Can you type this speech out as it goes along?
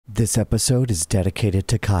This episode is dedicated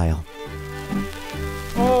to Kyle.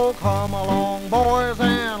 Oh, come along, boys,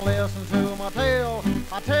 and listen to my tale.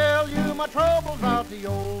 I tell you my troubles out the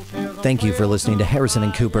old Chisholm Thank you for Trail. listening to Harrison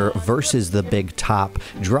and Cooper versus the Big Top,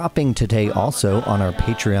 dropping today also on our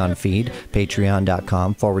Patreon feed.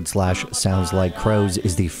 Patreon.com/Sounds Like Crows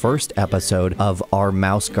is the first episode of our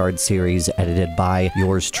Mouse Guard series, edited by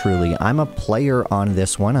yours truly. I'm a player on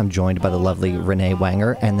this one. I'm joined by the lovely Renee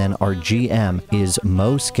Wanger, and then our GM is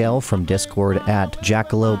Mo Skell from Discord at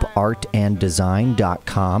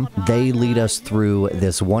jackalopeartanddesign.com. They lead us through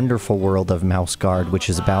this wonderful world of Mouse Guard, which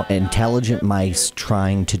is about intelligent mice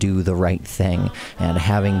trying to do the right thing and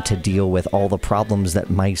having to deal with all the problems that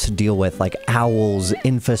mice deal with, like owls,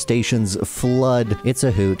 infestations, flood. It's a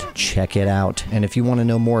hoot. Check it out. And if you want to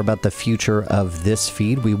know more about the future of this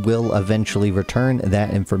feed, we will eventually return.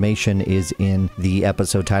 That information is in the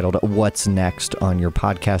episode titled What's Next on your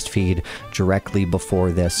podcast feed directly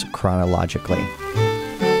before this chronologically.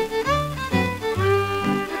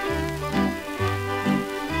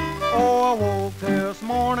 Oh, I woke this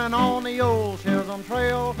morning on the old Chisholm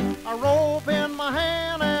Trail. A rope in my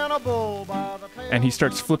hand and a bull by the tail. And he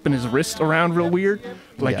starts flipping his wrist around real weird,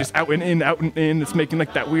 like Yeah. just out and in, out and in. It's making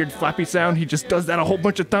like that weird flappy sound. He just does that a whole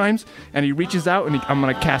bunch of times, and he reaches out, and I'm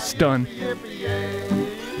gonna cast stun.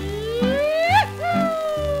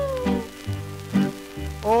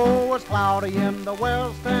 Oh, it's cloudy in the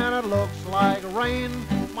west and it looks like rain.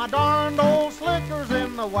 My darned old slicker's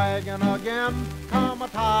in the wagon again. Come a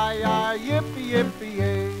tie, yippee yippee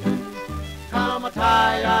yay. Come a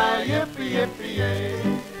tie, yippee yippee yay.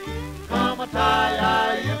 Come a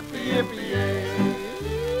tie, yippee yippee yay.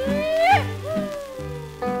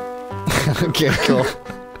 Okay, cool.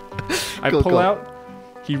 I Cool, pull cool. out.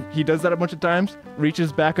 He does that a bunch of times,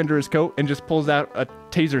 reaches back under his coat, and just pulls out a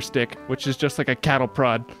taser stick, which is just like a cattle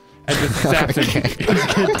prod, and just zaps him.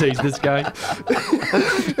 Can't taste this guy.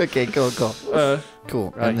 Okay, cool.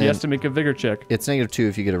 Cool. And He has then to make a vigor check. it's -2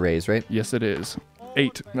 if you get a raise, right? Yes, it is.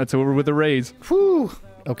 8. That's over with a raise. Whew.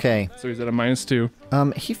 Okay. So he's at a -2.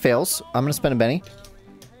 He fails. I'm gonna spend a Benny.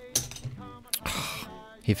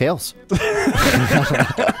 He fails.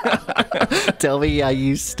 Tell me how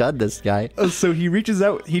you stunned this guy. So he reaches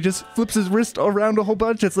out, he just flips his wrist around a whole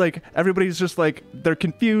bunch. It's like everybody's just like, they're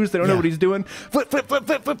confused, they don't know Yeah. what he's doing. Flip,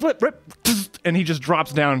 and he just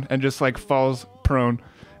drops down and just like falls prone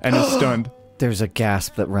and is stunned. There's a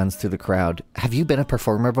gasp that runs through the crowd. Have you been a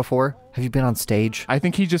performer before? Have you been on stage? I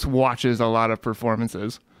think he just watches a lot of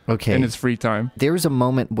performances Okay. in his free time. There's a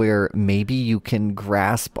moment where maybe you can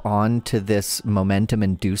grasp onto this momentum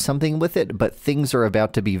and do something with it, but things are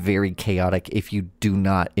about to be very chaotic if you do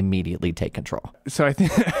not immediately take control. So I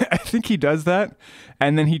think I think he does that,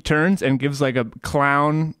 and then he turns and gives like a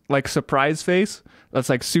clown like surprise face that's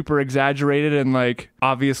like super exaggerated and like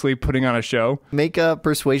obviously putting on a show. Make a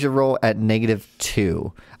persuasion roll at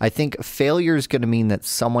 -2. I think failure is going to mean that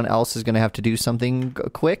someone else is going to have to do something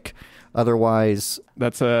quick. Otherwise,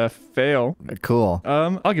 That's a fail. cool.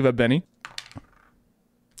 I'll give up Benny.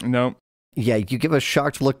 No. Yeah, you give a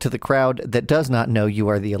shocked look to the crowd that does not know you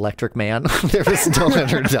are the Electric Man. There is no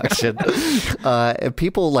introduction.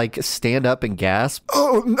 People like stand up and gasp.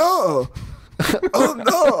 Oh no! Oh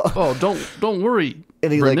no! Oh, don't worry,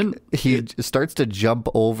 And he Brendan. like he starts to jump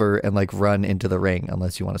over and like run into the ring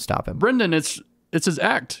unless you want to stop him. Brendan, it's his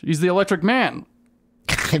act. He's the Electric Man.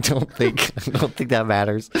 I don't think that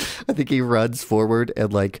matters. I think he runs forward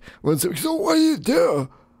and like runs. So what do you do?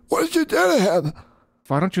 What did you do to him?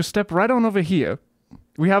 Why don't you step right on over here?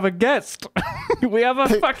 We have a guest. We have a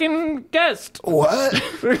fucking guest. What?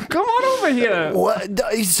 Come on over here. What?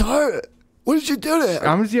 He's hurt. What did you do to him?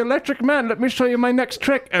 I'm the Electric Man. Let me show you my next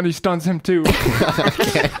trick. And he stuns him too.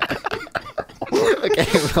 Okay,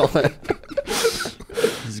 roll it.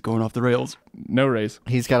 He's going off the rails. No raise.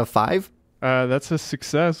 He's got a 5. That's a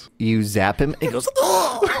success. You zap him. He goes,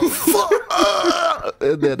 oh, fuck,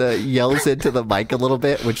 and then yells into the mic a little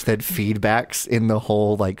bit, which then feedbacks in the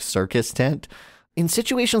whole like circus tent. In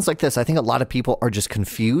situations like this, I think a lot of people are just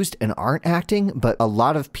confused and aren't acting, but a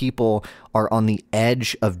lot of people are on the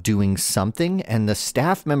edge of doing something, and the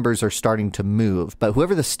staff members are starting to move. But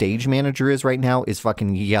whoever the stage manager is right now is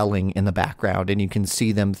fucking yelling in the background, and you can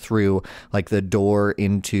see them through like the door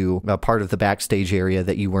into a part of the backstage area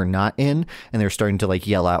that you were not in, and they're starting to like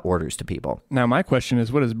yell out orders to people. Now, my question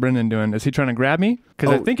is, what is Brendan doing? Is he trying to grab me?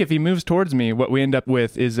 Because I think if he moves towards me, what we end up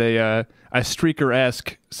with is a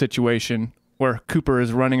streaker-esque situation where Cooper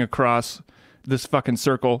is running across this fucking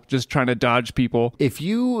circle, just trying to dodge people. If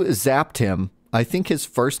you zapped him, I think his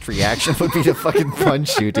first reaction would be to fucking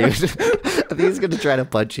punch you, dude. I think he's going to try to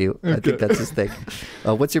punch you. I think that's his thing.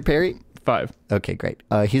 What's your parry? 5. Okay, great.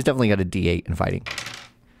 He's definitely got a D8 in fighting.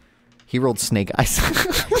 He rolled snake eyes.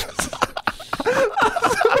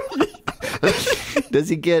 Does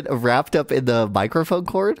he get wrapped up in the microphone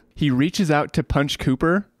cord? He reaches out to punch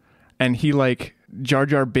Cooper, and he like Jar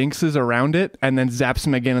Jar Binkses around it, and then zaps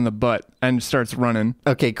him again in the butt and starts running.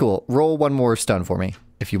 Okay, cool. Roll one more stun for me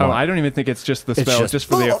if you want. Oh, I don't even think it's just the spell. It's just- just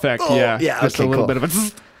for the effect. Yeah, just okay, a little cool. bit of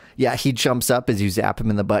a. Yeah, he jumps up as you zap him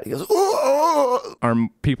in the butt. He goes, "Oh!" Are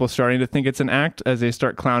people starting to think it's an act as they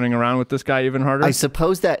start clowning around with this guy even harder? I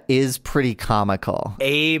suppose that is pretty comical.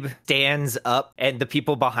 Abe stands up and the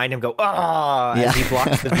people behind him go, "Ah!" Yeah. as he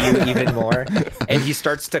blocks the view even more. And he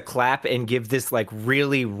starts to clap and give this like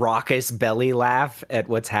really raucous belly laugh at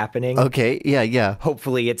what's happening. Okay, yeah.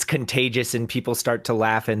 Hopefully it's contagious and people start to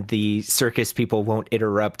laugh and the circus people won't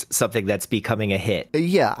interrupt something that's becoming a hit.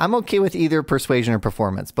 Yeah, I'm okay with either persuasion or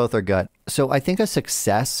performance. Both are good. So I think a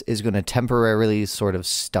success is going to temporarily sort of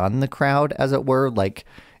stun the crowd, as it were. Like,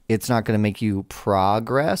 it's not going to make you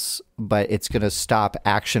progress, but it's going to stop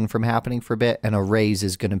action from happening for a bit. And a raise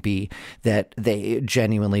is going to be that they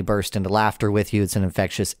genuinely burst into laughter with you. It's an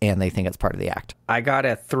infectious, and they think it's part of the act. I got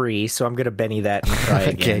a 3, so I'm going to Benny that and try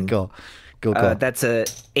again. Okay, cool. Go. That's a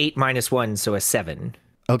 8 minus 1, so a 7.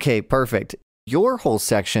 Okay, perfect. Your whole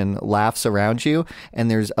section laughs around you,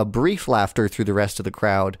 and there's a brief laughter through the rest of the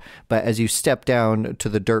crowd. But as you step down to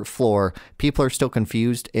the dirt floor, people are still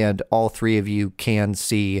confused, and all three of you can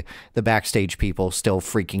see the backstage people still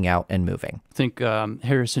freaking out and moving. I think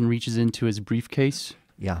Harrison reaches into his briefcase.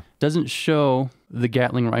 Yeah. Doesn't show the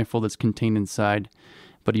Gatling rifle that's contained inside,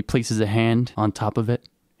 but he places a hand on top of it.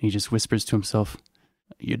 He just whispers to himself,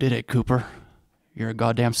 "You did it, Cooper. You're a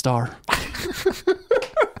goddamn star."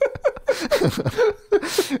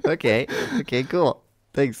 Okay, cool.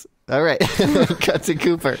 Thanks. All right. Cut to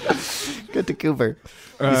Cooper.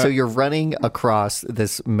 So you're running across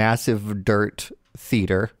this massive dirt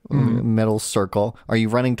theater, metal circle. Are you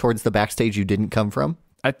running towards the backstage you didn't come from?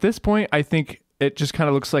 At this point, I think it just kind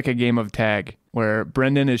of looks like a game of tag where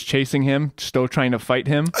Brendan is chasing him, still trying to fight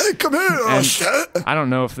him. Hey, come here, And I don't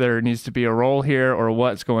know if there needs to be a roll here or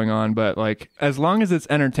what's going on, but like as long as it's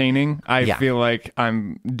entertaining, I feel like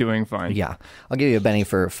I'm doing fine. Yeah. I'll give you a Benny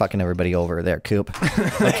for fucking everybody over there, Coop.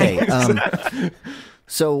 Okay.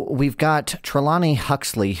 So we've got Trelawney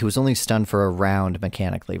Huxley, who's only stunned for a round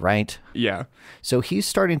mechanically, right? Yeah. So he's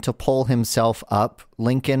starting to pull himself up,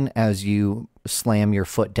 Lincoln, as you slam your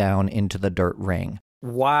foot down into the dirt ring.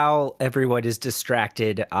 While everyone is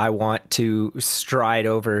distracted, I want to stride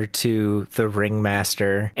over to the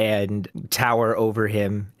ringmaster and tower over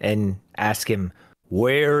him and ask him,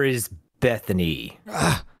 "Where is Bethany?"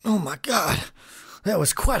 Oh my God. That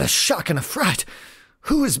was quite a shock and a fright.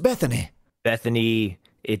 Who is Bethany? Bethany,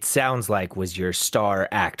 it sounds like, was your star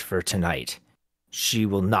act for tonight. She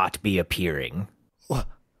will not be appearing.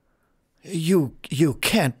 You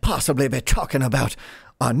can't possibly be talking about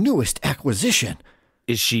our newest acquisition.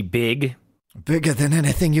 Is she big? Bigger than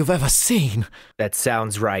anything you've ever seen. That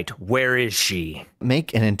sounds right. Where is she?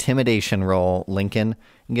 Make an intimidation roll, Lincoln.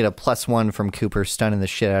 You get a +1 from Cooper stunning the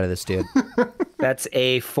shit out of this dude. That's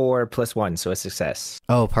a 4 plus 1, so a success.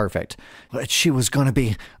 Oh, perfect. But she was going to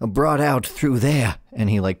be brought out through there. And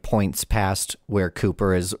he like points past where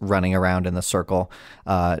Cooper is running around in the circle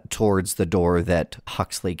towards the door that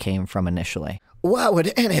Huxley came from initially. Why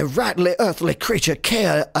would any rightly earthly creature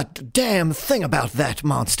care a damn thing about that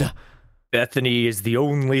monster? Bethany is the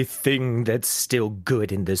only thing that's still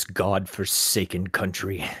good in this god-forsaken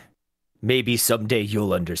country. Maybe someday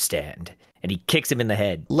you'll understand. And he kicks him in the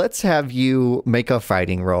head. Let's have you make a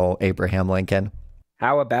fighting roll, Abraham Lincoln.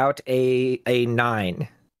 How about a 9?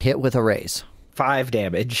 Hit with a raise. 5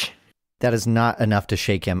 damage. That is not enough to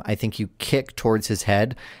shake him. I think you kick towards his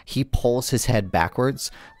head. He pulls his head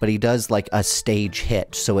backwards, but he does like a stage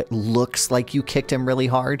hit. So it looks like you kicked him really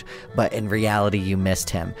hard, but in reality, you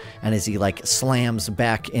missed him. And as he like slams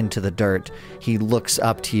back into the dirt, he looks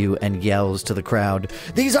up to you and yells to the crowd,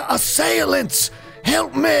 "These are assailants!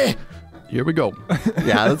 Help me!" Here we go.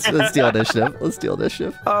 Yeah, let's deal initiative. Let's deal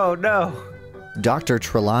initiative. Oh, no. Dr.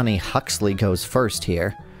 Trelawney Huxley goes first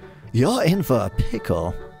here. You're in for a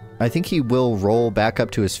pickle. I think he will roll back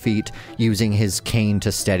up to his feet using his cane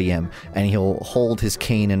to steady him, and he'll hold his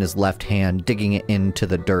cane in his left hand, digging it into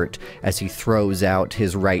the dirt as he throws out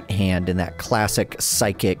his right hand in that classic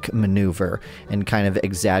psychic maneuver and kind of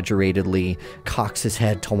exaggeratedly cocks his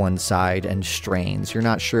head to one side and strains. You're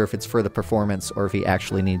not sure if it's for the performance or if he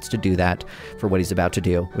actually needs to do that for what he's about to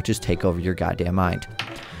do, which is take over your goddamn mind.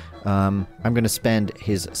 I'm going to spend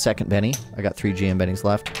his second Benny. I got 3 GM Bennies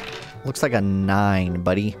left. Looks like a 9,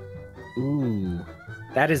 buddy. Ooh.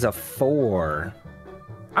 That is a 4.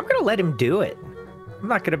 I'm going to let him do it. I'm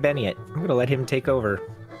not going to Benny it. I'm going to let him take over.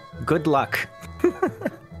 Good luck.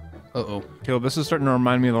 Uh-oh. Caleb, this is starting to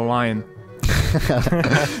remind me of the lion.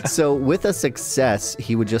 So with a success,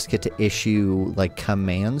 he would just get to issue like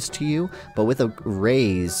commands to you, but with a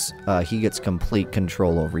raise, he gets complete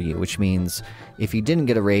control over you, which means if he didn't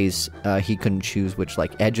get a raise, he couldn't choose which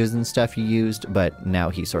like edges and stuff you used, but now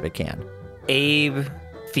he sort of can. Abe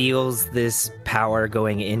feels this power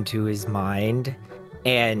going into his mind,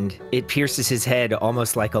 and it pierces his head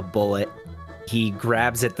almost like a bullet. He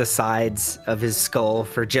grabs at the sides of his skull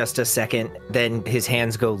for just a second, then his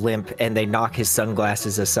hands go limp and they knock his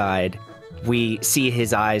sunglasses aside. We see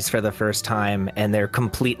his eyes for the first time, and they're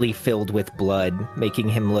completely filled with blood, making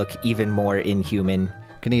him look even more inhuman.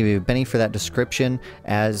 Gonna give you Benny for that description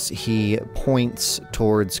as he points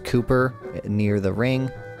towards Cooper near the ring.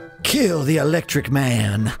 Kill the electric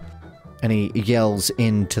man! And he yells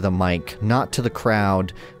into the mic, not to the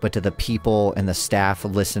crowd, but to the people and the staff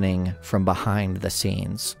listening from behind the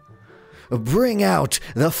scenes. Bring out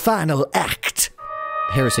the final act!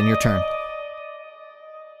 Harrison, your turn.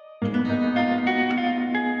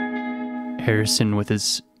 Harrison, with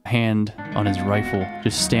his hand on his rifle,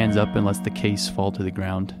 just stands up and lets the case fall to the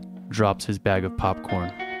ground, drops his bag of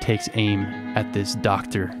popcorn, takes aim at this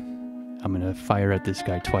doctor. I'm gonna fire at this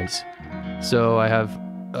guy twice. So I have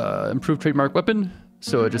improved trademark weapon,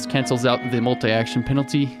 so it just cancels out the multi-action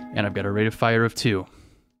penalty, and I've got a rate of fire of 2.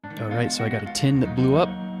 All right, so I got a 10 that blew up.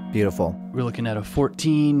 Beautiful. We're looking at a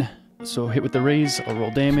 14, so hit with the raise, I'll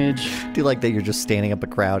roll damage. Do you like that you're just standing up a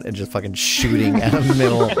crowd and just fucking shooting at a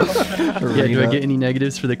middle Yeah, do I get any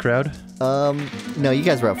negatives for the crowd? No, you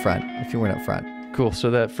guys were up front, if you weren't up front. Cool, so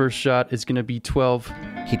that first shot is gonna be 12.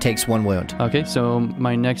 He takes 1 wound. Okay, so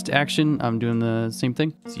my next action, I'm doing the same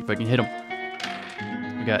thing. See if I can hit him.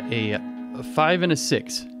 I got a 5 and a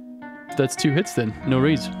 6. That's 2 hits then, no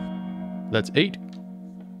raise. That's 8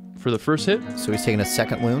 for the first hit, So he's taking a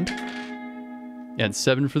 2nd wound. and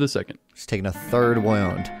 7 for the second. He's taking a 3rd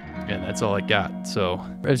wound. And that's all I got. So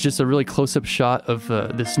it's just a really close-up shot of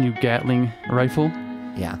this new Gatling rifle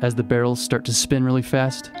Yeah. as the barrels start to spin really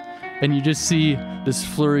fast. And you just see this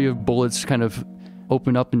flurry of bullets kind of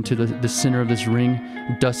open up into the center of this ring.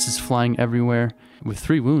 Dust is flying everywhere. With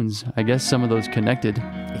 3 wounds, I guess some of those connected.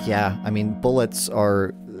 Yeah, I mean, bullets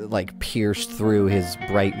are like pierced through his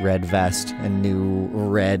bright red vest, and new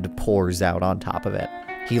red pours out on top of it.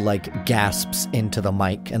 He like gasps into the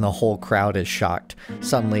mic, and the whole crowd is shocked,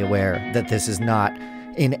 suddenly aware that this is not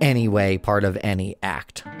in any way part of any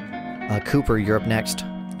act. Cooper, you're up next.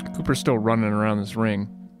 Cooper's still running around this ring.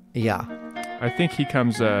 Yeah. I think he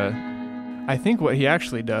comes, I think what he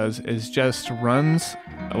actually does is just runs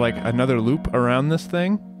like another loop around this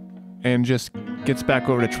thing and just gets back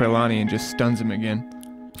over to Trelawney and just stuns him again.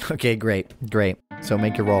 Okay, great. So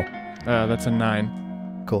make your roll. That's a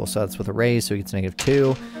 9. Cool, so that's with a raise, so he gets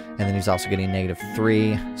 -2, and then he's also getting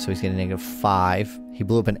 -3, so he's getting -5. He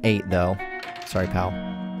blew up an 8, though. Sorry, pal.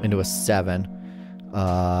 Into a 7.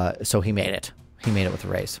 So he made it. He made it with a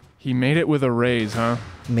raise. He made it with a raise, huh?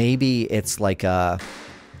 Maybe it's like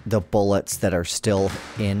the bullets that are still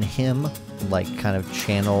in him, like kind of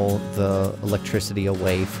channel the electricity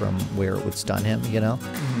away from where it would stun him, you know?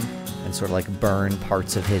 Mm-hmm. And sort of like burn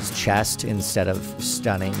parts of his chest instead of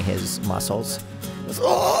stunning his muscles.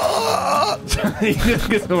 He just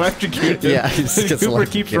gets electrocuted. Yeah, he just gets Cooper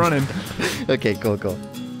keeps running. Okay, cool.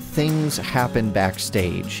 Things happen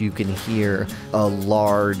backstage. You can hear a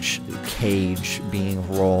large cage being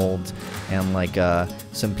rolled and like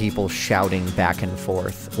some people shouting back and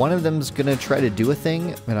forth. One of them's gonna try to do a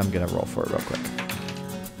thing, and I'm gonna roll for it real quick.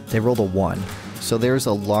 They rolled a 1. So there's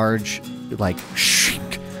a large like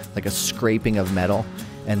shink, like a scraping of metal.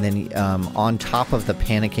 And then on top of the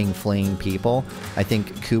panicking, fleeing people, I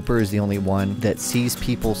think Cooper is the only one that sees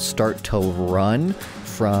people start to run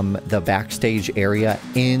from the backstage area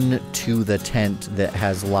into the tent that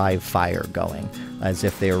has live fire going, as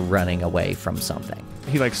if they're running away from something.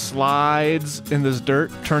 He like slides in this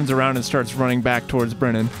dirt, turns around and starts running back towards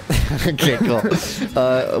Brennan. Okay, cool.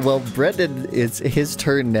 Well, Brendan, it's his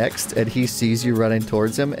turn next, and he sees you running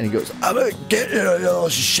towards him, and he goes, "I'm gonna get you, you little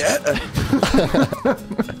shit."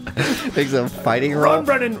 Makes a fighting roll. Run,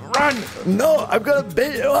 Brennan, run! No, I'm gonna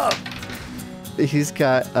beat you up. He's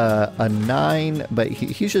got a 9, but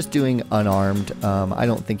he's just doing unarmed. I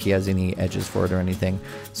don't think he has any edges for it or anything.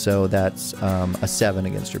 So that's a 7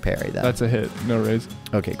 against your parry then. That's a hit, no raise.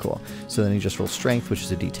 Okay, cool. So then he just rolls strength, which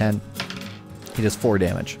is a d10. He does 4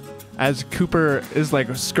 damage. As Cooper is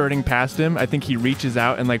like skirting past him, I think he reaches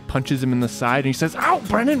out and like punches him in the side and he says, "Ow,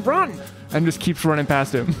 Brennan, run! and just keeps running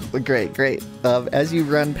past him. Great. As you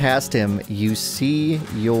run past him, you see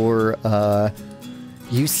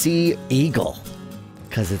Eagle,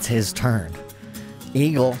 because it's his turn.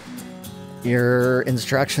 Eagle, your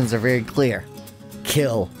instructions are very clear.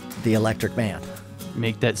 Kill the electric man.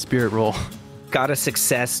 Make that spirit roll. Got a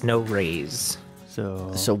success, no raise.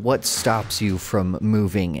 So what stops you from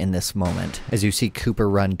moving in this moment as you see Cooper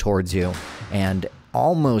run towards you, and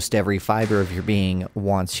almost every fiber of your being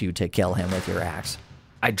wants you to kill him with your axe?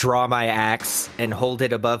 I draw my axe and hold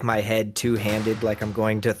it above my head two-handed like I'm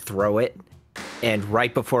going to throw it. And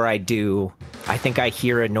right before I do, I think I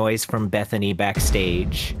hear a noise from Bethany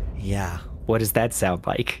backstage. Yeah. What does that sound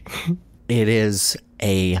like? It is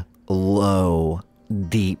a low,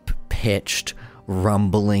 deep-pitched,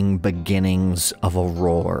 rumbling beginnings of a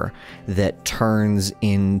roar that turns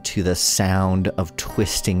into the sound of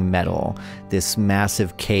twisting metal. This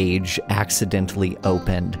massive cage accidentally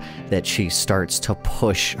opened that she starts to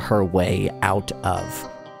push her way out of.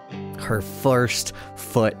 Her first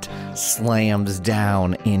foot slams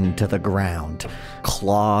down into the ground.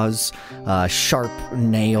 Claws, sharp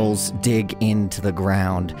nails dig into the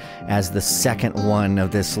ground as the second one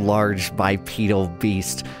of this large bipedal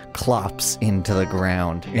beast clops into the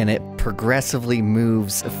ground, and it progressively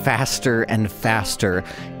moves faster and faster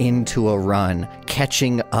into a run,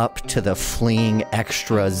 catching up to the fleeing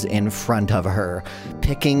extras in front of her,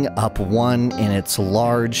 picking up one in its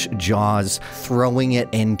large jaws, throwing it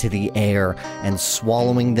into the air, and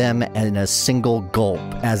swallowing them in a single gulp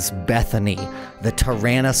as Bethany, the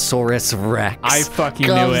Tyrannosaurus Rex, I fucking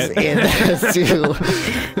knew comes it.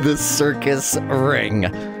 into the circus ring.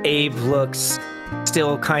 Abe looks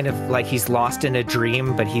still kind of like he's lost in a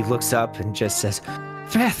dream, but he looks up and just says,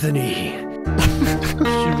 Bethany.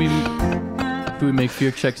 do we make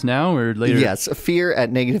fear checks now or later? Yes, fear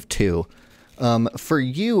at -2. For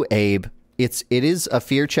you, Abe, it is a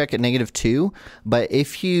fear check at -2, but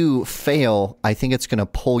if you fail, I think it's going to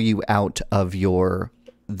pull you out of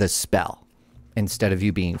the spell instead of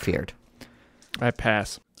you being feared. I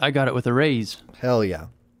pass. I got it with a raise. Hell yeah.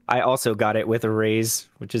 I also got it with a raise,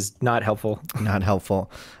 which is not helpful. Not helpful.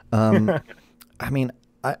 I mean,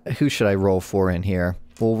 who should I roll for in here?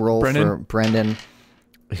 We'll roll Brendan? for Brendan,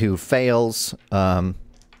 who fails.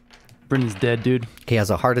 Brendan's dead, dude. He has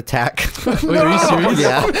a heart attack. Wait, are you serious?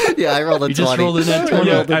 Yeah, I rolled a 20. You just rolled a net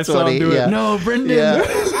 20. I rolled a I saw him 20, do it. yeah. No, Brendan. Yeah.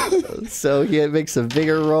 So he makes a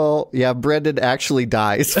bigger roll. Yeah, Brendan actually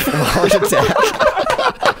dies from a heart attack.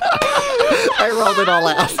 I rolled it all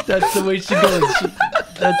out. That's the way she goes.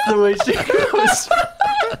 That's the way she goes.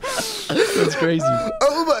 That's crazy.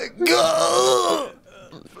 Oh my god!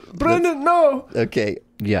 Brendan, no! Okay,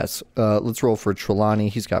 yes. Let's roll for Trelawney.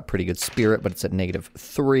 He's got pretty good spirit, but it's at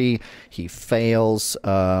 -3. He fails.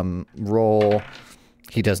 Roll.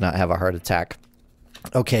 He does not have a heart attack.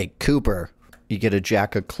 Okay, Cooper, you get a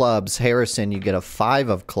jack of clubs. Harrison, you get a 5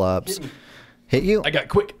 of clubs. Hit you? I got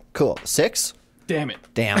quick. Cool. 6? Damn it.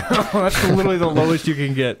 Damn. That's literally the lowest you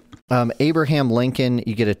can get. Abraham Lincoln,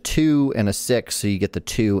 you get a 2 and a 6, so you get the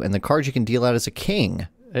 2. And the card you can deal out is a king.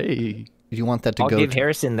 Hey. Do you want that to I'll go give to...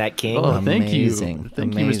 Harrison that king. Oh, thank you. Amazing.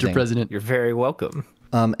 Thank you, Amazing. Mr. President. You're very welcome.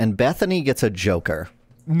 And Bethany gets a joker.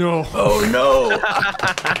 No. Oh, no.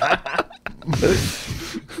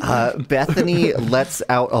 Bethany lets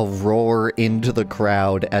out a roar into the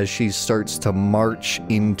crowd as she starts to march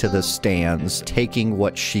into the stands, taking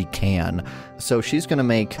what she can. So she's going to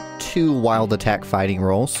make 2 wild attack fighting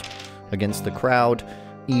rolls against the crowd.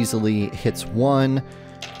 Easily hits one,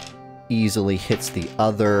 easily hits the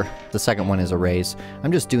other. The second one is a raise.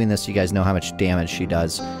 I'm just doing this so you guys know how much damage she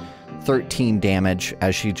does. 13 damage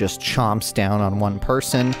as she just chomps down on one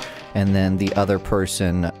person, and then the other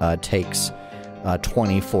person takes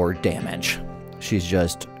 24 damage. She's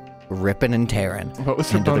just ripping and tearing. What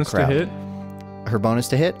was her into the bonus to crowd. hit? Her bonus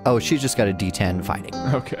to hit? Oh, she's just got a D10 fighting.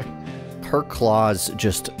 Okay. Her claws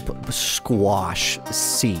just squash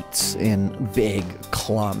seats in big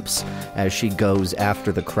clumps as she goes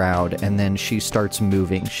after the crowd, and then she starts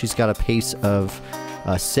moving. She's got a pace of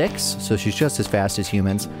 6, so she's just as fast as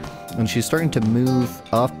humans. And she's starting to move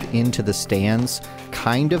up into the stands,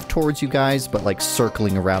 kind of towards you guys, but like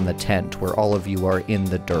circling around the tent where all of you are in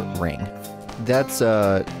the dirt ring. That's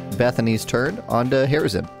Bethany's turn. On to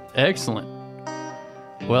Harrison. Excellent.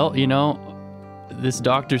 Well, you know, this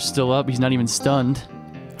doctor's still up. He's not even stunned.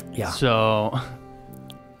 Yeah. So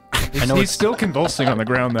I know He's it's still convulsing on the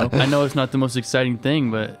ground, though. I know it's not the most exciting thing,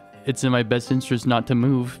 but it's in my best interest not to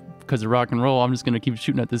move because of rock and roll. I'm just going to keep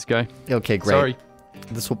shooting at this guy. Okay, great. Sorry.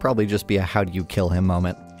 This will probably just be a how do you kill him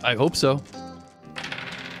moment. I hope so.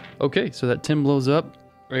 Okay, so that 10 blows up.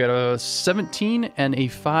 I got a 17 and a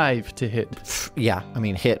 5 to hit. Yeah, I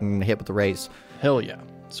mean, hit with the raise. Hell yeah.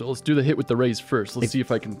 So let's do the hit with the raise first. Let's see if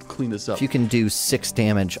I can clean this up. If you can do 6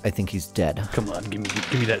 damage, I think he's dead. Come on, give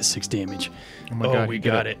me that 6 damage. Oh my God, we you did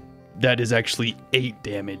got it. That is actually 8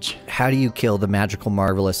 damage. How do you kill the magical,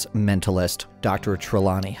 marvelous mentalist, Dr.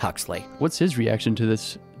 Trelawney Huxley? What's his reaction to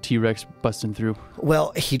this T-Rex busting through?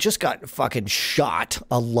 Well, he just got fucking shot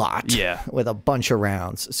a lot. Yeah. With a bunch of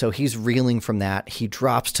rounds. So he's reeling from that. He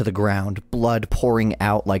drops to the ground, blood pouring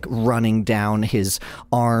out, like running down his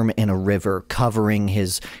arm in a river, covering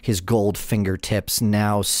his gold fingertips,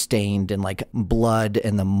 now stained in like blood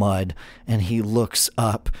and the mud. And he looks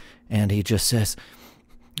up and he just says,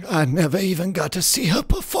 I never even got to see her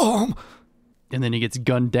perform. And then he gets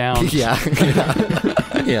gunned down. Yeah.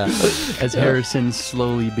 Yeah. As Harrison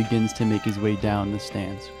slowly begins to make his way down the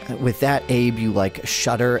stands. With that, Abe, you like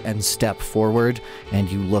shudder and step forward, and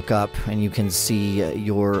you look up, and you can see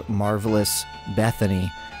your marvelous Bethany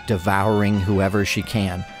devouring whoever she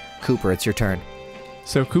can. Cooper, it's your turn.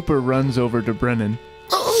 So Cooper runs over to Brennan.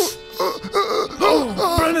 Oh,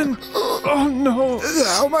 Brennan! Oh no!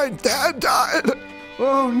 How my dad died.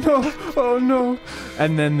 Oh no! Oh no!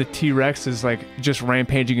 And then the T-Rex is like just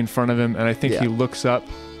rampaging in front of him, and I think he looks up.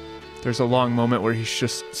 There's a long moment where he's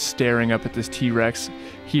just staring up at this T-Rex.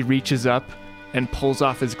 He reaches up and pulls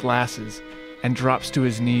off his glasses and drops to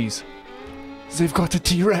his knees. They've got a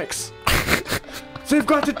T-Rex! They've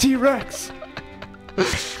got a T-Rex!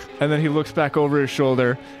 And then he looks back over his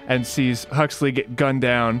shoulder and sees Huxley get gunned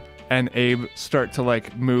down and Abe start to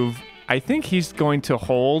like move. I think he's going to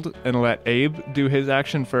hold and let Abe do his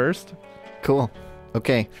action first. Cool.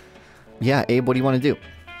 Okay. Yeah, Abe, what do you want to do?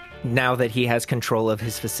 Now that he has control of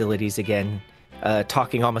his facilities again,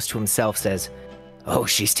 talking almost to himself, says, "Oh,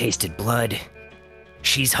 she's tasted blood.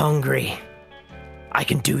 She's hungry. I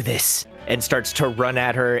can do this." And starts to run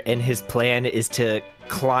at her, and his plan is to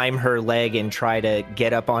climb her leg and try to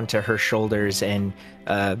get up onto her shoulders and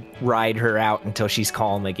ride her out until she's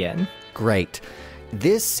calm again. Great.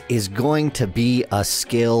 This is going to be a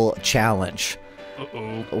skill challenge.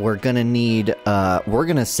 We're going to need, we're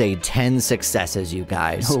going to say 10 successes, you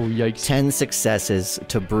guys. Oh, yikes. 10 successes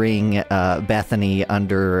to bring Bethany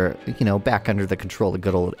under, back under the control of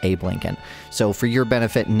good old Abe Lincoln. So for your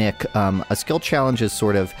benefit, Nick, a skill challenge is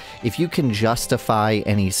sort of, if you can justify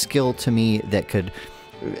any skill to me that could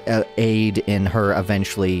aid in her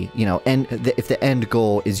eventually, and if the end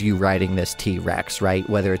goal is you riding this T-Rex, right?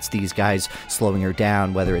 Whether it's these guys slowing her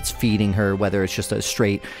down, whether it's feeding her, whether it's just a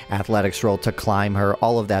straight athletics roll to climb her,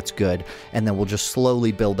 all of that's good. And then we'll just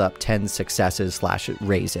slowly build up 10 successes /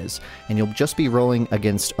 raises. And you'll just be rolling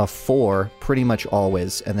against a 4 pretty much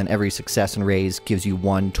always. And then every success and raise gives you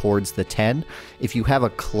 1 towards the 10. If you have a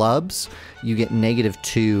clubs, you get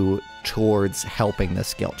 -2 towards helping the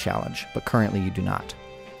skill challenge. But currently you do not.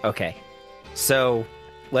 Okay, so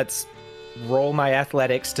let's roll my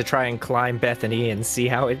athletics to try and climb Bethany and see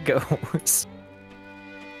how it goes.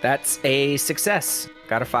 That's a success.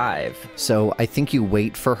 Got a 5. So I think you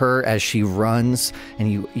wait for her as she runs,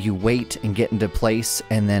 and you wait and get into place,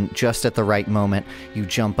 and then just at the right moment, you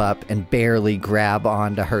jump up and barely grab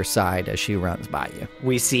onto her side as she runs by you.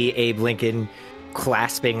 We see Abe Lincoln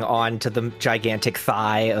clasping onto the gigantic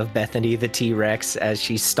thigh of Bethany the T-Rex as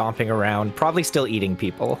she's stomping around, probably still eating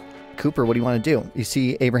people. Cooper, what do you want to do? You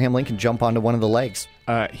see Abraham Lincoln jump onto one of the legs.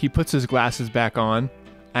 He puts his glasses back on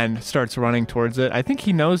and starts running towards it. I think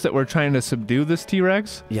he knows that we're trying to subdue this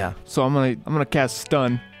T-Rex. Yeah. So I'm gonna cast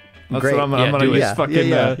stun. That's Great. what I'm gonna use. Fucking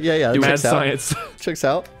yeah. mad Checks out. science. Checks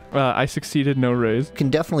out. I succeeded, no raise. You can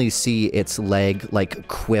definitely see its leg like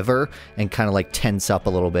quiver and kind of like tense up a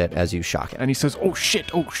little bit as you shock it. And he says, oh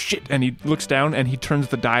shit, and he looks down and he turns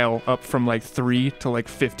the dial up from like 3 to like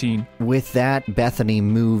 15. With that, Bethany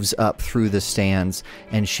moves up through the stands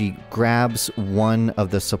and she grabs one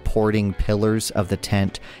of the supporting pillars of the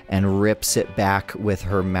tent and rips it back with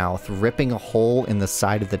her mouth, ripping a hole in the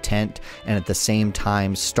side of the tent and at the same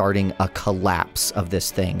time starting a collapse of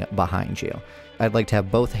this thing behind you. I'd like to have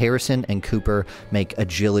both Harrison and Cooper make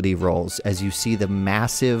agility rolls as you see the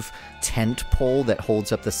massive tent pole that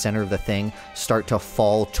holds up the center of the thing start to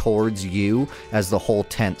fall towards you as the whole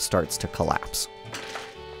tent starts to collapse.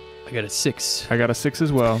 I got a 6. I got a 6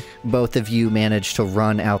 as well. Both of you manage to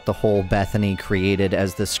run out the hole Bethany created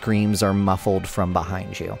as the screams are muffled from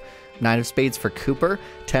behind you. 9 of spades for Cooper,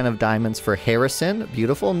 10 of diamonds for Harrison.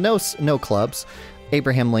 Beautiful. No clubs.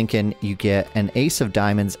 Abraham Lincoln, you get an ace of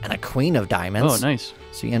diamonds and a queen of diamonds. Oh, nice.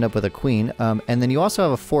 So you end up with a queen. And then you also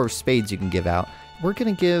have a 4 of spades you can give out. we're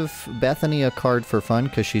going to give Bethany a card for fun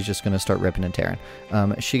because she's just going to start ripping and tearing.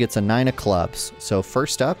 She gets a 9 of clubs. So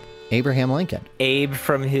first up, Abraham Lincoln. Abe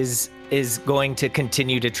is going to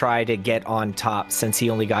continue to try to get on top since he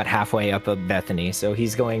only got halfway up of Bethany. So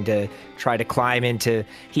he's going to try to climb into...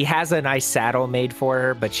 He has a nice saddle made for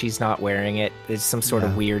her, but she's not wearing it. It's some sort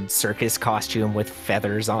of weird circus costume with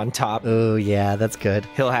feathers on top. Oh, yeah, that's good.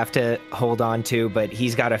 He'll have to hold on to, but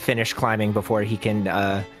he's got to finish climbing before he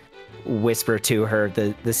can whisper to her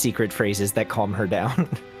the secret phrases that calm her down.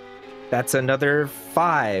 That's another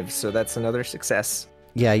 5, so that's another success.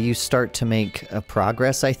 Yeah, you start to make a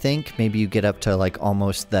progress, I think. Maybe you get up to like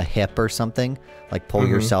almost the hip or something, like pull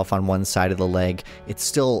yourself on one side of the leg. It's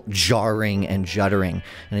still jarring and juddering.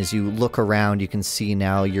 And as you look around, you can see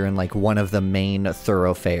now you're in like one of the main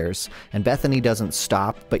thoroughfares. And Bethany doesn't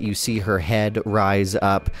stop, but you see her head rise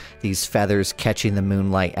up, these feathers catching the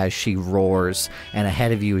moonlight as she roars. And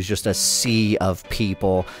ahead of you is just a sea of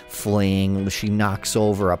people fleeing. She knocks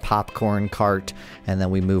over a popcorn cart, and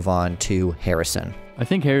then we move on to Harrison. I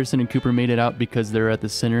think Harrison and Cooper made it out because they're at the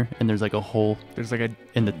center and there's like a hole There's like a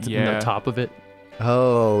in the top of it.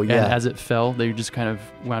 Oh, yeah. And as it fell, they just kind of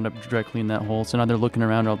wound up directly in that hole. So now they're looking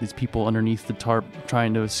around at all these people underneath the tarp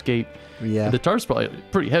trying to escape. Yeah. The tarp's probably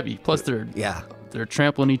pretty heavy. Plus they're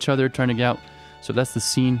trampling each other trying to get out. So that's the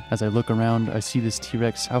scene. As I look around, I see this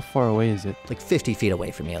T-Rex. How far away is it? Like 50 feet away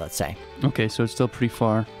from you, let's say. Okay, so it's still pretty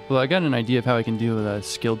far. Well, I got an idea of how I can deal with a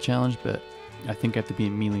skill challenge, but I think I have to be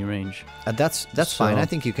in melee range. That's fine. I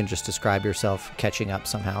think you can just describe yourself catching up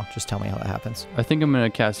somehow. Just tell me how that happens. I think I'm going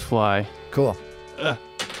to cast Fly. Cool.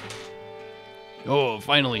 Oh,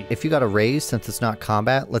 finally. If you got a raise, since it's not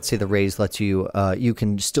combat, let's say the raise lets you, you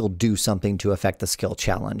can still do something to affect the skill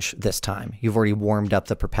challenge this time. You've already warmed up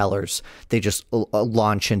the propellers. They just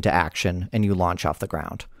launch into action, and you launch off the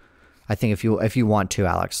ground. I think if you want to,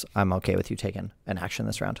 Alex, I'm okay with you taking an action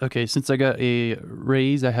this round. Okay, since I got a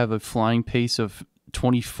raise, I have a flying pace of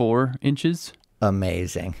 24 inches.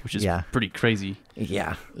 Amazing. Which is pretty crazy.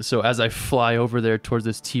 Yeah. So as I fly over there towards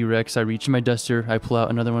this T-Rex, I reach my duster, I pull out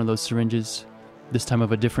another one of those syringes, this time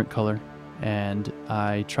of a different color, and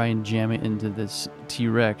I try and jam it into this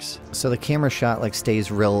T-Rex. So the camera shot like stays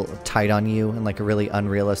real tight on you and like a really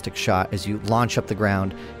unrealistic shot as you launch up the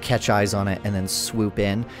ground, catch eyes on it, and then swoop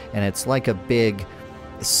in. And it's like a big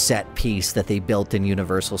set piece that they built in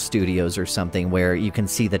Universal Studios or something, where you can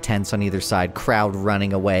see the tents on either side, crowd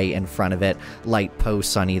running away in front of it, light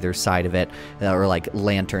posts on either side of it, or like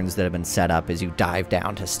lanterns that have been set up as you dive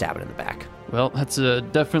down to stab it in the back. Well, that's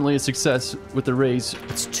definitely a success with the raise.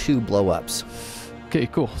 It's 2 blow-ups. Okay,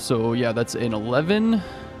 cool. So yeah, that's an 11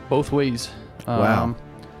 both ways. Wow.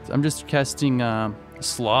 I'm just casting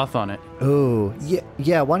Sloth on it. Oh,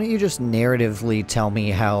 yeah. Why don't you just narratively tell me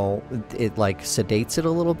how it like sedates it a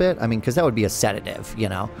little bit? I mean, because that would be a sedative, you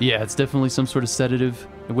know? Yeah, it's definitely some sort of sedative.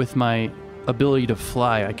 With my ability to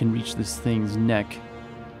fly, I can reach this thing's neck.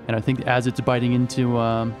 And I think as it's biting into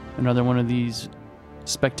another one of these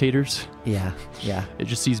spectators, yeah, it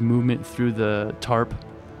just sees movement through the tarp,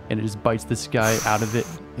 and it just bites this guy out of it.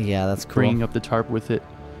 Yeah, that's cool. Bringing up the tarp with it.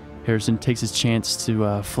 Harrison takes his chance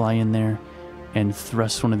to fly in there and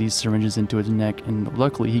thrusts one of these syringes into his neck, and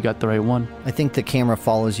luckily he got the right one. I think the camera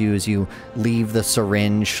follows you as you leave the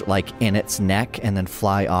syringe like in its neck and then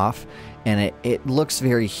fly off, and it looks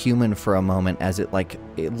very human for a moment as it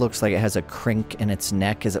looks like it has a crink in its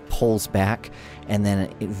neck as it pulls back, and then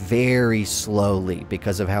it very slowly,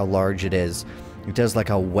 because of how large it is, it does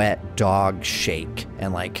like a wet dog shake,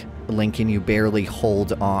 and like Lincoln, you barely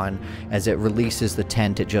hold on as it releases the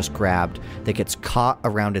tent it just grabbed that gets caught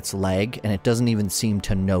around its leg, and it doesn't even seem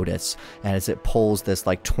to notice. And as it pulls this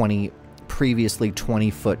like previously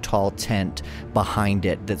 20-foot tall tent behind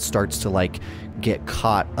it that starts to like get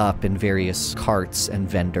caught up in various carts and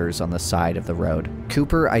vendors on the side of the road.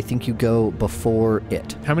 Cooper, I think you go before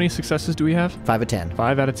it. How many successes do we have? 5 of 10.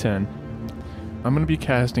 5 out of 10. I'm going to be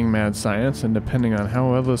casting Mad Science, and depending on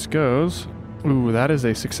how well this goes... Ooh, that is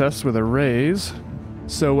a success with a raise.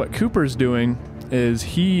 So what Cooper's doing is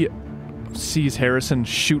he sees Harrison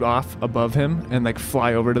shoot off above him and like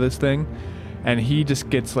fly over to this thing, and he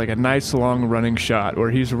just gets like a nice long running shot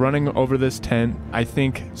where he's running over this tent. I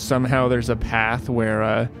think somehow there's a path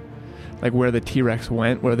where like where the T-Rex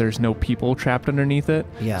went, where there's no people trapped underneath it.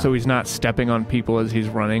 Yeah. So he's not stepping on people as he's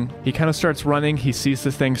running. He kind of starts running. He sees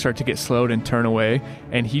this thing start to get slowed and turn away,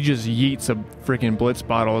 and he just yeets a freaking Blitz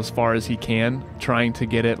bottle as far as he can, trying to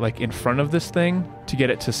get it like in front of this thing to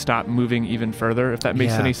get it to stop moving even further, if that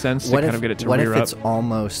makes any sense, to kind of get it to rear up. What if it's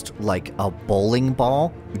almost like a bowling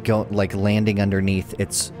ball like landing underneath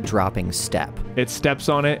its dropping step? It steps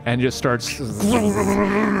on it and just starts...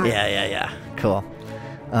 Yeah. Cool.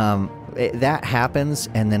 That happens,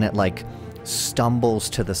 and then it like stumbles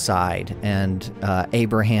to the side, and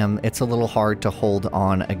Abraham, it's a little hard to hold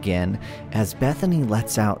on again as Bethany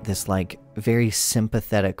lets out this like very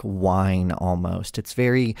sympathetic whine almost. It's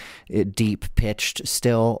very deep pitched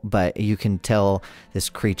still, but you can tell this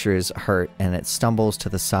creature is hurt, and it stumbles to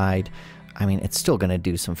the side. I mean, it's still going to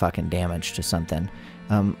do some fucking damage to something.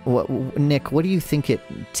 Nick, what do you think it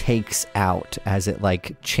takes out as it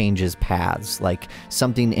like changes paths? Like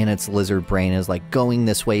something in its lizard brain is like, going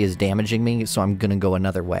this way is damaging me, so I'm gonna go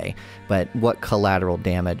another way. But what collateral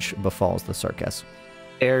damage befalls the circus?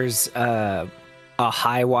 There's a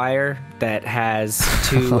high wire that has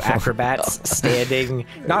two acrobats standing,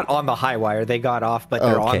 not on the high wire, they got off, but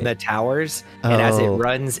they're on the towers. And as it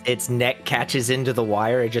runs, its neck catches into the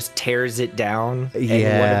wire, it just tears it down.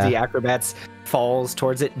 And one of the acrobats falls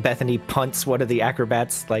towards it. Bethany punts one of the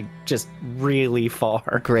acrobats like just really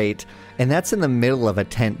far. Great. And that's in the middle of a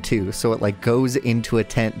tent too. So it like goes into a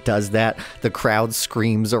tent, does that. The crowd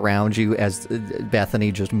screams around you as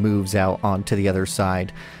Bethany just moves out onto the other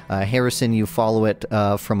side. Harrison, you follow it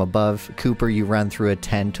from above. Cooper, you run through a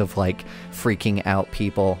tent of like freaking out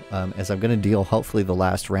people as I'm going to deal hopefully the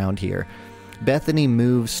last round here. Bethany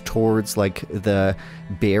moves towards like the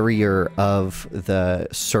barrier of the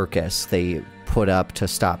circus they put up to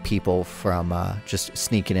stop people from just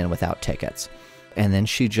sneaking in without tickets. And then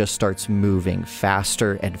she just starts moving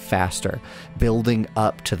faster and faster, building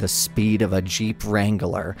up to the speed of a Jeep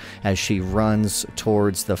Wrangler as she runs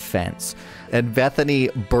towards the fence. And Bethany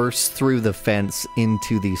bursts through the fence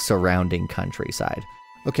into the surrounding countryside.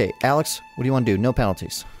 Okay, Alex, what do you want to do? No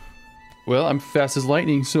penalties. Well, I'm fast as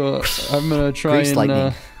lightning, so I'm going to try Grease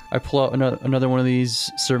lightning. I pull out another one of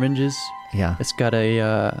these syringes. Yeah. It's got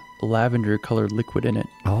a lavender-colored liquid in it.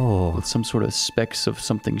 Oh. With some sort of specks of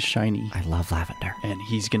something shiny. I love lavender. And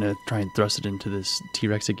he's going to try and thrust it into this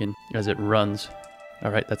T-Rex again as it runs. All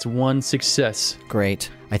right, that's one success. Great.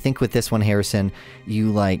 I think with this one, Harrison,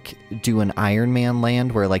 you like do an Iron Man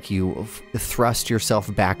land where like you thrust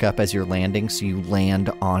yourself back up as you're landing, so you land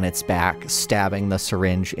on its back, stabbing the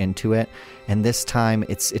syringe into it. And this time,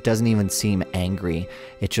 it doesn't even seem angry.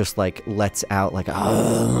 It just like lets out like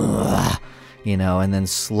you know, and then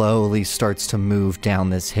slowly starts to move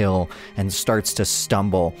down this hill and starts to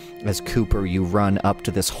stumble as Cooper, you run up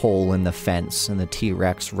to this hole in the fence and the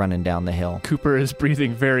T-Rex running down the hill. Cooper is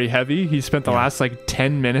breathing very heavy. He spent the last like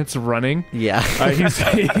 10 minutes running. Yeah.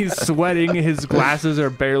 He's sweating. His glasses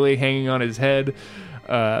are barely hanging on his head.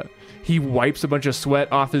 He wipes a bunch of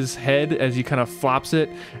sweat off his head as he kind of flops it,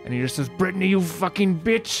 and he just says, "Brittany, you fucking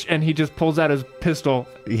bitch!" And he just pulls out his pistol,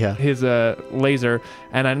 his laser,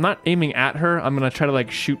 and I'm not aiming at her. I'm gonna try to like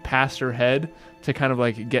shoot past her head to kind of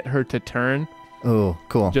like get her to turn. Oh,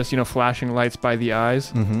 cool. Just, flashing lights by the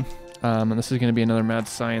eyes. Mm-hmm. And this is gonna be another mad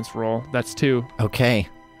science roll. That's 2. Okay.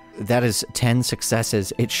 That is 10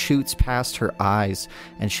 successes. It shoots past her eyes,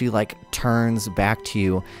 and she like turns back to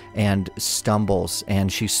you and stumbles,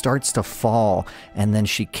 and she starts to fall, and then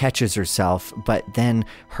she catches herself, but then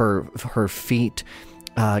her feet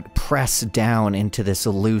press down into this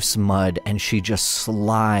loose mud, and she just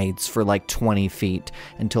slides for like 20 feet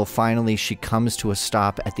until finally she comes to a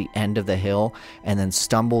stop at the end of the hill and then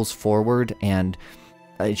stumbles forward, and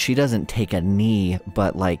she doesn't take a knee,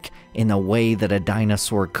 but like in a way that a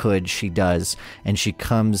dinosaur could, she does. And she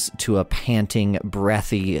comes to a panting,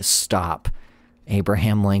 breathy stop.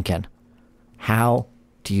 Abraham Lincoln, how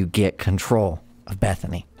do you get control of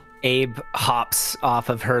Bethany? Abe hops off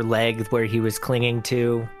of her leg where he was clinging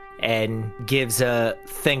to and gives a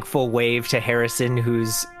thankful wave to Harrison,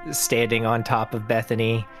 who's standing on top of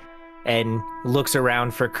Bethany, and looks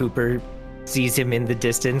around for Cooper, sees him in the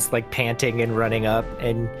distance, like panting and running up,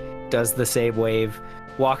 and does the same wave,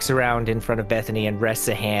 walks around in front of Bethany and rests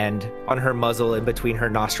a hand on her muzzle in between her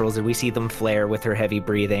nostrils, and we see them flare with her heavy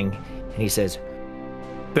breathing. And he says,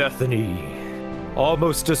 "Bethany,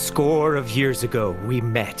 almost a score of years ago we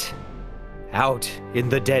met out in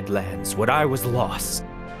the Deadlands when I was lost,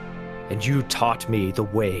 and you taught me the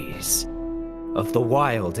ways of the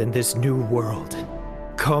wild in this new world.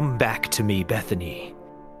 Come back to me, Bethany.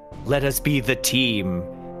 Let us be the team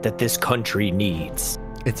that this country needs."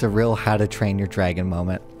 It's a real How to Train Your Dragon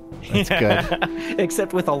moment. That's good.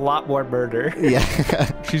 Except with a lot more murder. Yeah.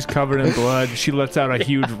 She's covered in blood. She lets out a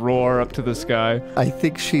huge roar up to the sky. I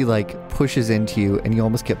think she like pushes into you, and you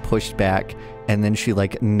almost get pushed back, and then she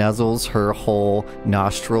like nuzzles her whole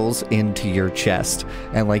nostrils into your chest,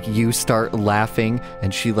 and like you start laughing,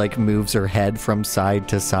 and she like moves her head from side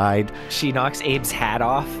to side. She knocks Abe's hat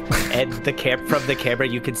off, and from the camera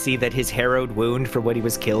you can see that his harrowed wound from when he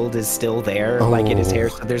was killed is still there, like in his hair.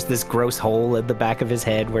 So there's this gross hole in the back of his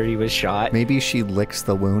head where he was shot. Maybe she licks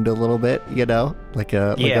the wound a little bit, you know, like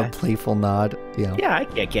a playful nod. Yeah, I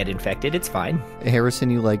can't get infected. It's fine. Harrison,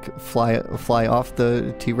 you like fly off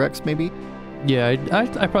the T-Rex maybe? Yeah, I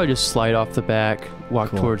probably just slide off the back,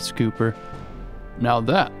 walk towards Cooper. Now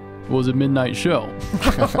that was a midnight show.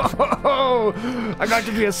 Oh, I got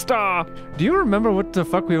to be a star. Do you remember what the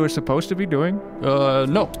fuck we were supposed to be doing?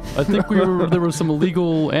 No. I think there was some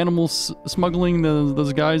illegal animals smuggling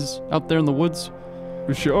those guys out there in the woods.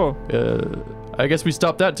 Sure. I guess we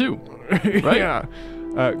stopped that too. Right? Yeah.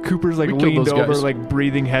 Cooper's like leaned over, like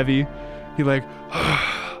breathing heavy. He like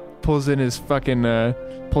pulls out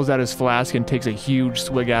his flask and takes a huge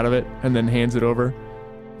swig out of it and then hands it over.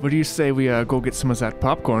 What do you say we go get some of that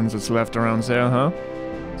popcorn that's left around there, huh?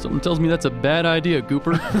 Something tells me that's a bad idea,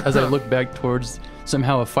 Cooper. As I look back towards,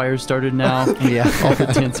 somehow a fire started now. Yeah. All the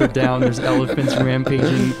tents are down. There's elephants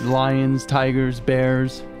rampaging, lions, tigers,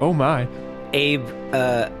 bears. Oh my. Abe,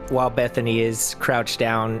 while Bethany is crouched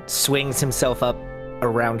down, swings himself up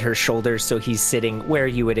around her shoulders so he's sitting where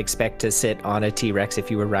you would expect to sit on a T-Rex if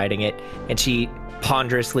you were riding it, and she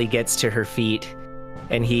ponderously gets to her feet,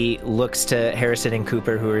 and he looks to Harrison and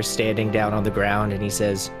Cooper, who are standing down on the ground, and he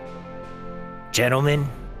says, "Gentlemen,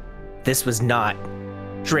 this was not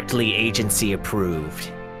strictly agency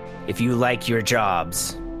approved. If you like your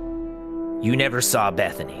jobs, you never saw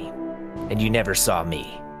Bethany, and you never saw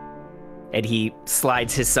me." And he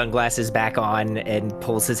slides his sunglasses back on and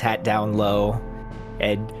pulls his hat down low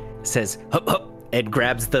and says, "Hup, hup," and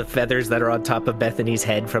grabs the feathers that are on top of Bethany's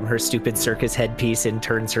head from her stupid circus headpiece and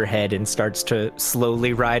turns her head and starts to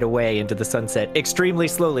slowly ride away into the sunset. Extremely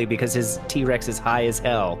slowly, because his T-Rex is high as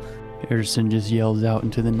hell. Harrison just yells out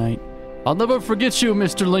into the night, "I'll never forget you,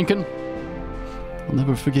 Mr. Lincoln. I'll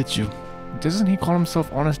never forget you." Doesn't he call himself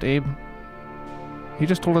Honest Abe? He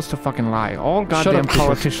just told us to fucking lie. All goddamn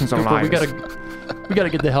politicians are liars. We gotta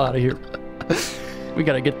get the hell out of here. We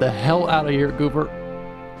gotta get the hell out of here, Cooper.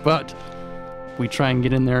 But we try and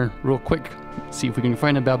get in there real quick. See if we can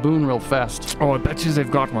find a baboon real fast. Oh, I bet you they've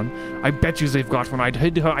got one. I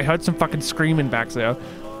heard some fucking screaming back there.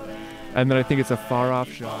 And then I think it's a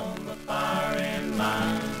far-off shot.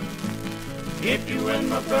 If you and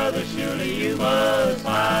my brother, surely you must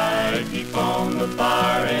fight. Keep on the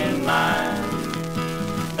fire in mind.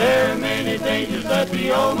 There are many dangers that we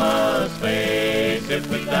all must face. If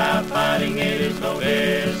we die fighting, it is no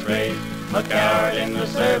disgrace. A coward in the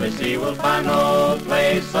service, he will find no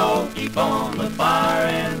place. So keep on the fire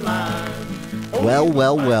in line.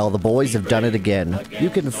 Well, the boys have done it again. You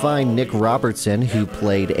can find Nick Robertson, who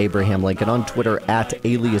played Abraham Lincoln, on Twitter at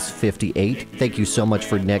Alias58. Thank you so much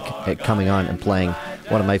for Nick coming on and playing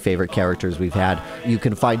one of my favorite characters we've had. You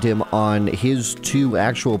can find him on his 2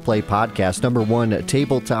 actual play podcasts. Number 1,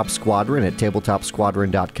 Tabletop Squadron at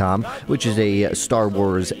tabletopsquadron.com, which is a Star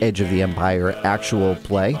Wars Edge of the Empire actual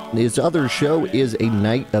play. His other show is A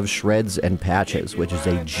Night of Shreds and Patches, which is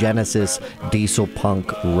a Genesis diesel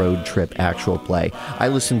punk road trip actual play. I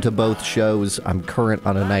listen to both shows. I'm current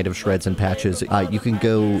on A Night of Shreds and Patches. You can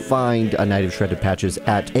go find A Night of Shredded Patches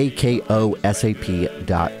at akosap.com.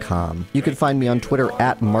 You can find me on Twitter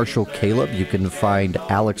at Marshall Caleb. You can find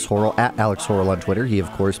Alex Horrell at Alex Horrell on Twitter. He,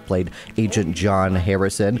 of course, played Agent John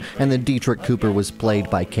Harrison. And then Dietrich Cooper was played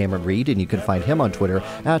by Cameron Reed, and you can find him on Twitter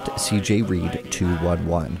at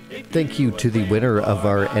CJReed211. Thank you to the winner of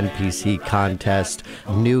our NPC contest,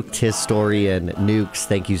 Nuked Historian. Nukes,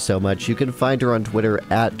 thank you so much. You can find her on Twitter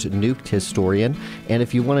at Nuked Historian. And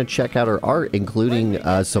if you want to check out her art, including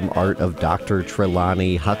some art of Dr.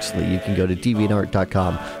 Trelawney Huxley, you can go to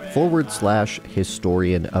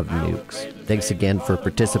deviantart.com/historian of nukes. Thanks again for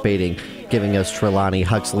participating, giving us Trelawney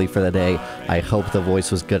Huxley for the day. I hope the voice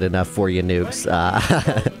was good enough for you, nukes.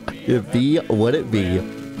 It be what it be.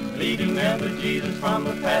 Leading them to Jesus from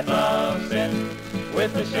the path of sin.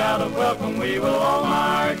 With a shout of welcome we will all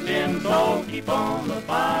march in. So keep on the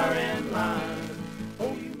fire in line.